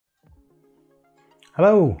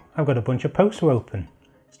Hello, I've got a bunch of posts to open.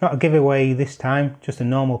 It's not a giveaway this time, just a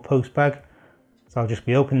normal post bag. So I'll just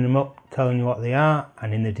be opening them up, telling you what they are,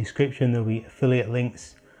 and in the description there'll be affiliate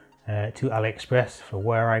links to AliExpress for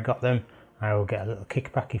where I got them. I will get a little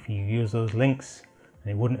kickback if you use those links, and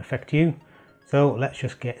it wouldn't affect you. So let's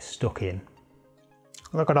just get stuck in.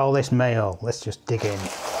 Look at all this mail, let's just dig in.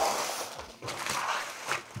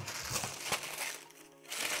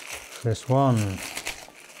 First one.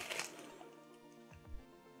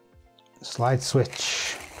 Slide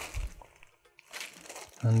switch,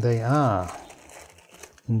 and they are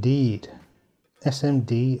indeed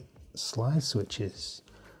SMD slide switches.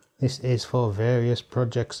 This is for various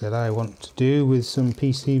projects that I want to do with some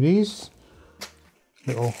PCBs.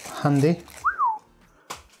 Little handy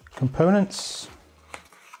components.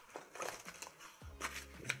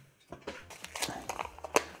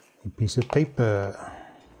 A piece of paper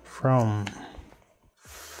from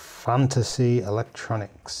Fantasy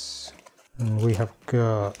Electronics. And we have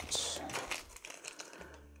got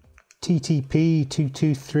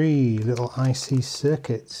TTP223 little IC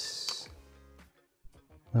circuits.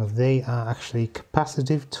 Now they are actually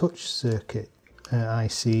capacitive touch circuit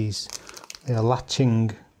ICs. They are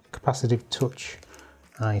latching capacitive touch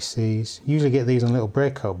ICs. Usually get these on little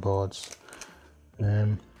breakout boards.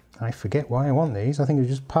 I forget why I want these. I think it was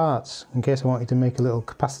just parts in case I wanted to make a little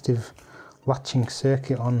capacitive latching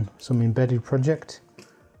circuit on some embedded project.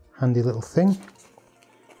 Handy little thing.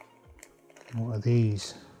 What are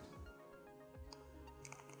these?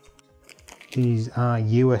 These are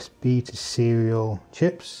USB to serial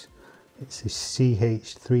chips. It's the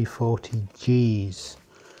CH340Gs.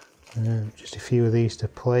 Just a few of these to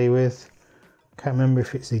play with. Can't remember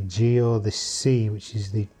if it's the G or the C, which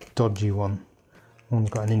is the dodgy one.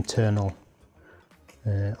 One's got an internal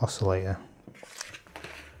oscillator.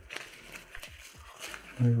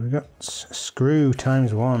 We've got screw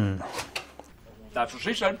times 1. That's what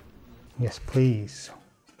she said. Yes, please.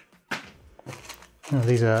 Oh,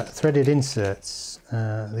 these are threaded inserts.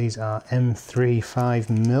 These are M3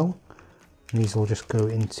 5mm. These will just go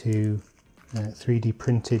into 3D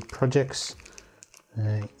printed projects.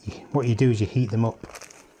 What you do is you heat them up.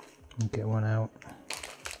 Get one out.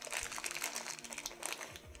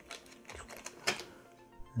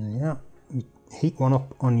 Yeah, you heat one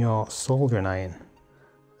up on your soldering iron.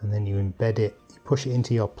 And then you embed it, you push it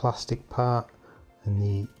into your plastic part, and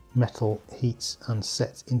the metal heats and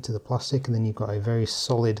sets into the plastic, and then you've got a very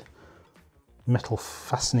solid metal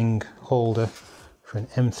fastening holder for an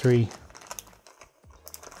M3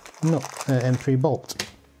 bolt.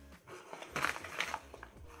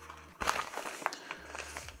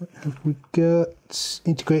 What have we got?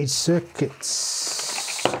 Integrated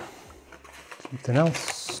circuits. Something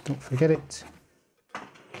else, don't forget it.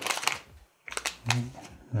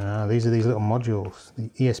 These are these little modules, the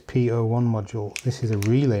ESP-01 module. This is a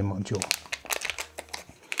relay module.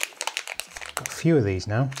 Got a few of these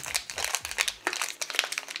now.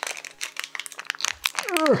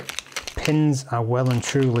 Pins are well and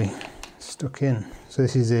truly stuck in. So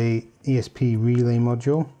this is a ESP relay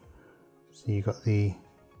module. So you've got the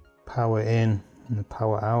power in and the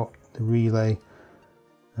power out, the relay,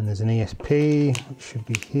 and there's an ESP, which should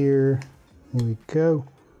be here. Here we go.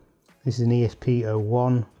 This is an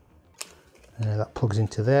ESP-01. That plugs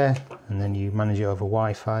into there, and then you manage it over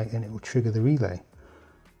Wi-Fi and it will trigger the relay.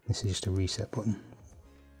 This is just a reset button.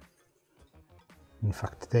 In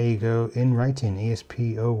fact, there you go in writing,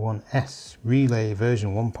 ESP-01S relay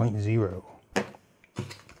version 1.0.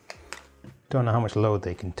 Don't know how much load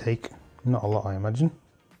they can take, not a lot I imagine.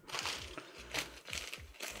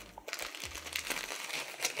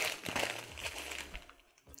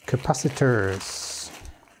 Capacitors.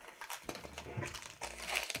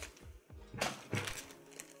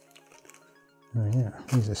 Oh yeah,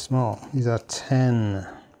 these are small. These are 10.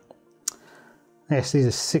 Yes, these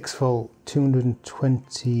are 6V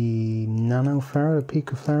 220 nanofarad, a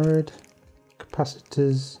picofarad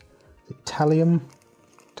capacitors. Tantalum.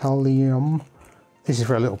 This is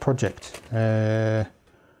for a little project. I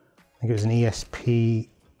think it was an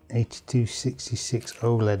ESP8266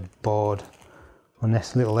 OLED board. On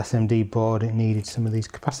this little SMD board, it needed some of these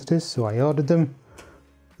capacitors, so I ordered them,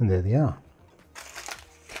 and there they are.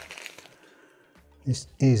 This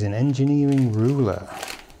is an engineering ruler.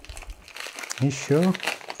 Are you sure?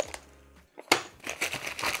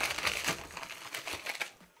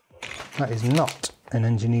 That is not an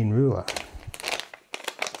engineering ruler.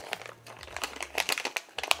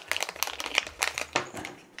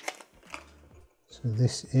 So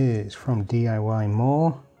this is from DIY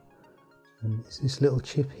More, and it's this little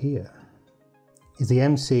chip here. It's the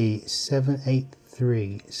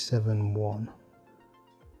MC78371.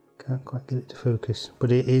 Can't quite get it to focus,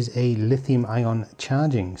 but it is a lithium ion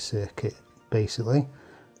charging circuit basically.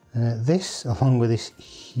 This, along with this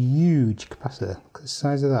huge capacitor, look at the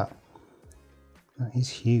size of that. That is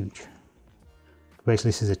huge. Basically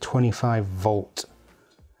this is a 25 volt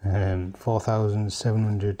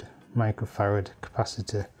 4700 microfarad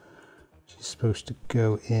capacitor, which is supposed to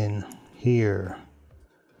go in here.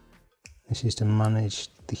 This is to manage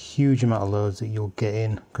the huge amount of loads that you'll get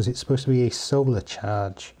in, because it's supposed to be a solar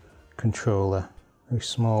charge controller, a very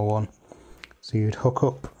small one. So you'd hook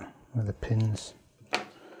up with the pins.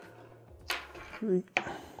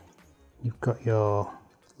 You've got your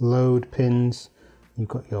load pins, you've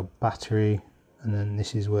got your battery, and then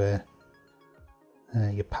this is where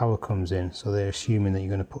your power comes in. So they're assuming that you're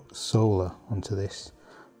going to put solar onto this.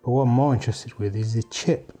 But what I'm more interested with is the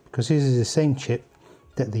chip, because this is the same chip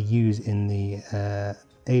that they use in the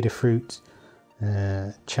Adafruit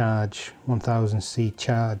charge 1000C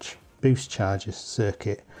charge boost charger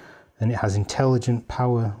circuit, and it has intelligent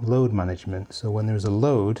power load management. So when there's a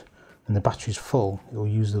load and the battery's full, it will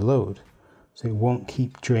use the load, so it won't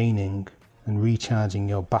keep draining and recharging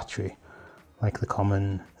your battery like the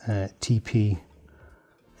common TP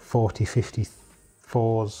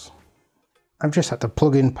 4054s. I've just had to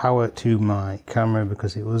plug in power to my camera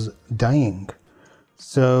because it was dying.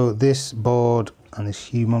 So this board and this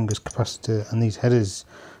humongous capacitor and these headers,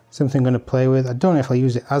 something I'm going to play with. I don't know if I'll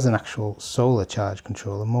use it as an actual solar charge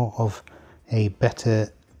controller, more of a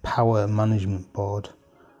better power management board.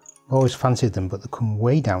 I've always fancied them, but they come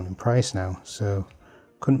way down in price now, so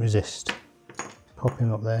couldn't resist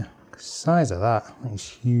popping up there. The size of that is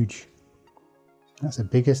huge. That's the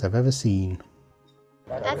biggest I've ever seen.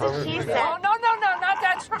 That's what she said. Oh, no, not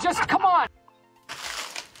that. Just come on.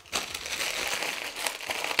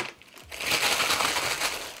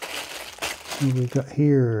 And we've got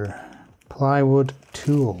here plywood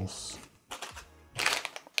tools.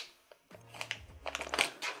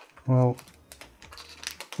 Well,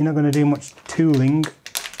 you're not going to do much tooling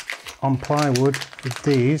on plywood with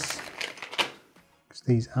these, because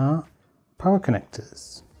these are power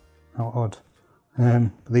connectors. How odd.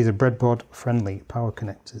 But these are breadboard-friendly power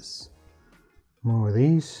connectors. More of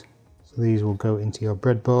these. So these will go into your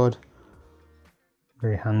breadboard.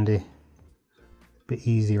 Very handy. A bit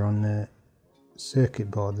easier on the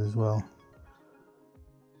circuit board as well.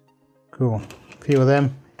 Cool. A few of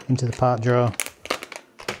them into the part drawer.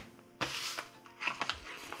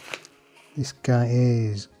 This guy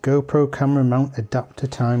is GoPro camera mount adapter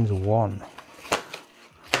 ×1.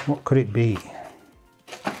 What could it be?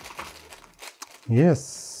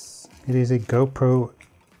 Yes, it is a GoPro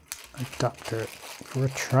adapter for a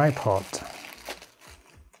tripod.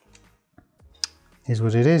 Is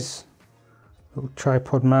what it is. Little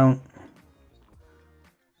tripod mount.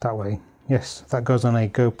 That way. Yes, that goes on a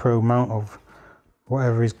GoPro mount of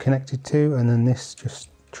whatever is connected to, and then this just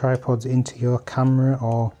tripods into your camera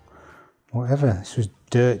or whatever. This was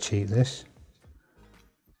dirt cheap, this.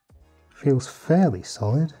 Feels fairly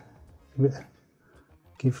solid. A bit of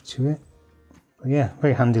give to it. But yeah,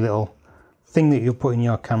 very handy little thing that you'll put in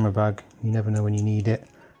your camera bag. You never know when you need it.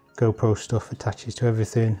 GoPro stuff attaches to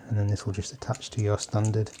everything, and then this will just attach to your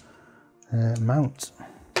standard mount.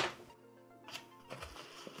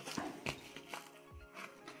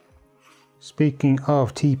 Speaking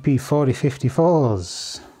of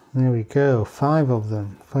TP4054s, there we go, 5 of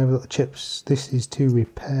them, 5 little chips. This is to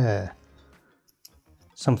repair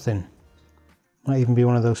something. Might even be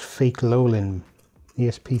one of those fake Lowland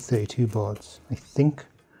ESP-32 boards, I think.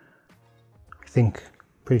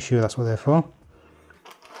 Pretty sure that's what they're for.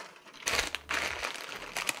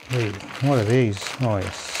 Wait, what are these? Oh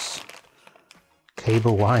yes,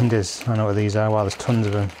 cable winders. I know what these are. Wow, there's tons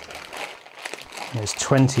of them. There's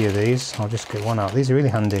 20 of these. I'll just get one out. These are really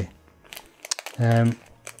handy. I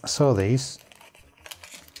saw these.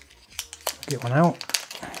 Get one out.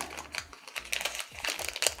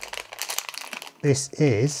 This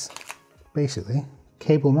is basically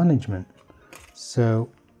cable management. So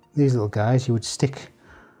these little guys you would stick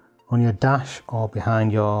on your dash or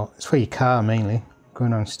behind your, it's for your car mainly,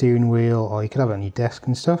 going on steering wheel, or you could have it on your desk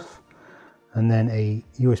and stuff. And then a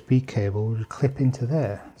USB cable would clip into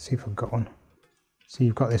there. Let's see if I've got one. So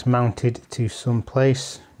you've got this mounted to some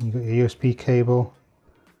place, you've got your USB cable,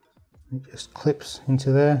 it just clips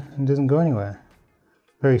into there and doesn't go anywhere.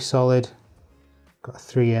 Very solid, got a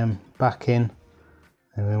 3M back in,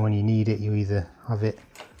 and then when you need it you either have it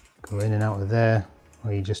go in and out of there,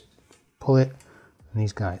 or you just pull it and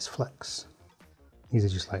these guys flex. These are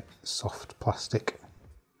just like soft plastic.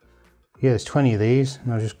 Yeah, there's 20 of these,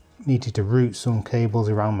 and I just needed to route some cables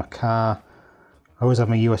around my car. I always have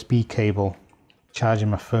my USB cable charging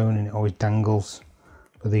my phone and it always dangles.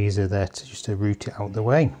 But these are there to just to route it out the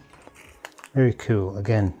way. Very cool.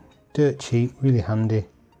 Again, dirt cheap, really handy.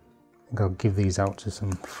 I think I'll give these out to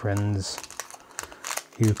some friends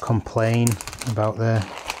who complain about their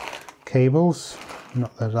cables.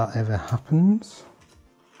 Not that that ever happens,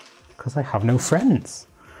 because I have no friends.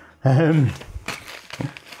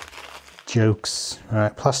 Jokes.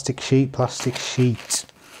 Alright, plastic sheet, plastic sheet.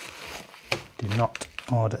 Do not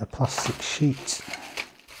order a plastic sheet.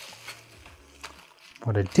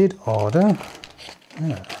 What I did order,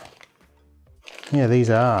 yeah, these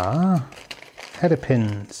are header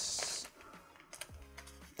pins.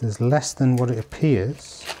 There's less than what it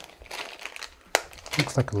appears.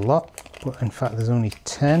 Looks like a lot, but in fact there's only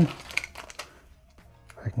 10. If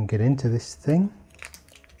I can get into this thing.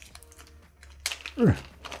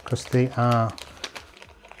 Because they are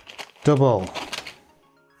double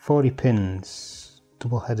 40 pins,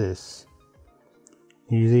 double headers.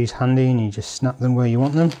 Use these handy and you just snap them where you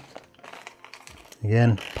want them.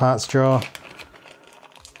 Again, parts drawer.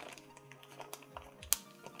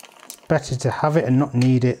 It's better to have it and not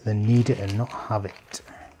need it than need it and not have it.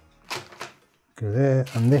 Go there,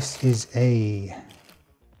 and this is a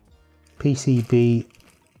PCB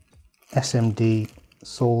SMD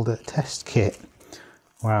solder test kit.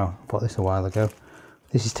 Wow, I bought this a while ago.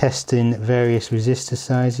 This is testing various resistor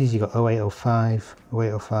sizes. You've got 0805,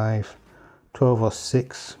 0805,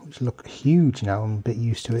 1206, which look huge now. I'm a bit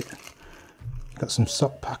used to it. Got some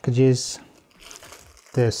SOC packages.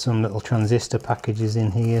 There's some little transistor packages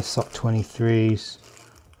in here, SOC 23s,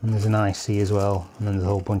 and there's an IC as well. And then there's a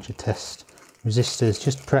whole bunch of test resistors.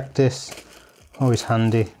 Just practice, always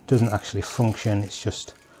handy. Doesn't actually function, it's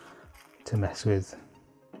just to mess with.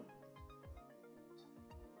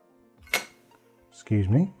 Excuse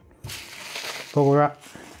me. Bubble wrap,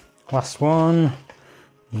 last one.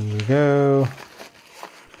 Here we go.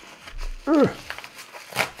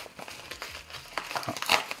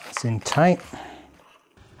 That's in tight.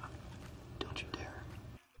 Don't you dare.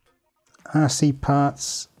 RC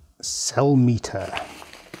parts cell meter.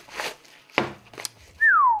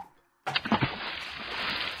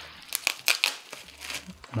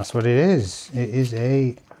 And that's what it is. It is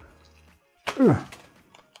a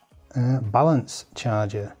balance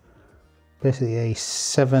charger. Basically a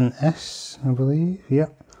 7S, I believe.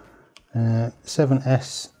 Yep.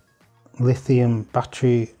 7S lithium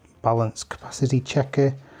battery balance capacity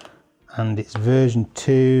checker, and it's version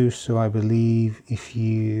 2. So I believe if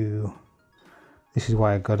you, this is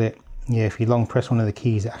why I got it. Yeah, if you long press one of the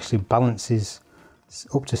keys, it actually balances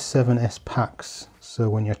up to 7S packs. So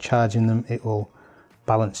when you're charging them, it will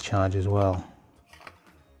balance charge as well.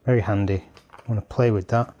 Very handy. I want to play with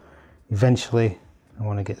that. Eventually, I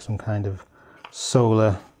want to get some kind of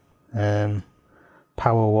solar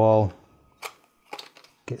power wall.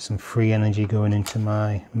 Get some free energy going into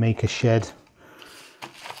my maker shed.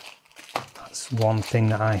 That's one thing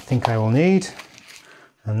that I think I will need.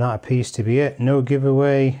 And that appears to be it. No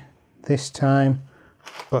giveaway this time.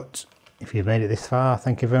 But if you've made it this far,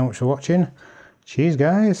 thank you very much for watching. Cheers,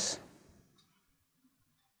 guys.